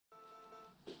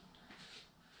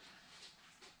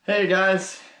Hey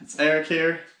guys, it's Eric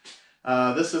here.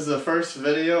 This is the first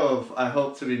video of I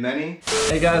hope to be many.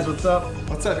 Hey guys, what's up?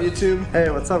 What's up YouTube? Hey,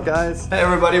 what's up guys? Hey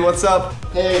everybody, what's up?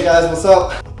 Hey guys, what's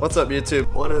up? What's up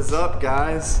YouTube? What is up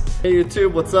guys? Hey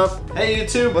YouTube, what's up? Hey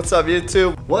YouTube, what's up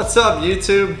YouTube? What's up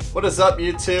YouTube? What is up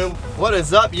YouTube? What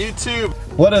is up YouTube?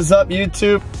 What is up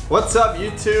YouTube? What's up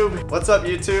YouTube? What's up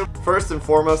YouTube? First and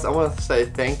foremost, I want to say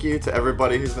thank you to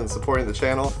everybody who's been supporting the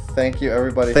channel. Thank you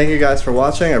everybody. Thank you guys for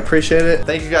watching, I appreciate it.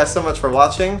 Thank you guys so much for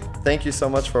watching. Thank you so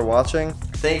much for watching.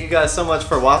 Thank you guys so much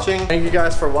for watching. Thank you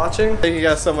guys for watching. Thank you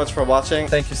guys so much for watching.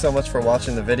 Thank you so much for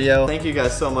watching the video. Thank you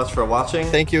guys so much for watching.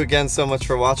 Thank you again so much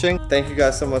for watching. Thank you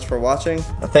guys so much for watching.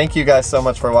 Thank you guys so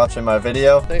much for watching my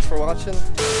video. Thanks for watching.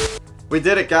 We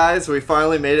did it guys, we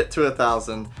finally made it to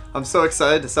 1,000. I'm so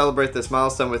excited to celebrate this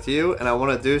milestone with you, and I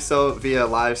want to do so via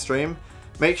live stream.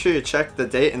 Make sure you check the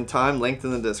date and time linked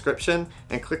in the description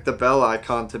and click the bell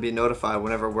icon to be notified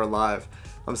whenever we're live.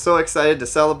 I'm so excited to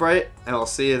celebrate, and I'll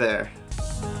see you there.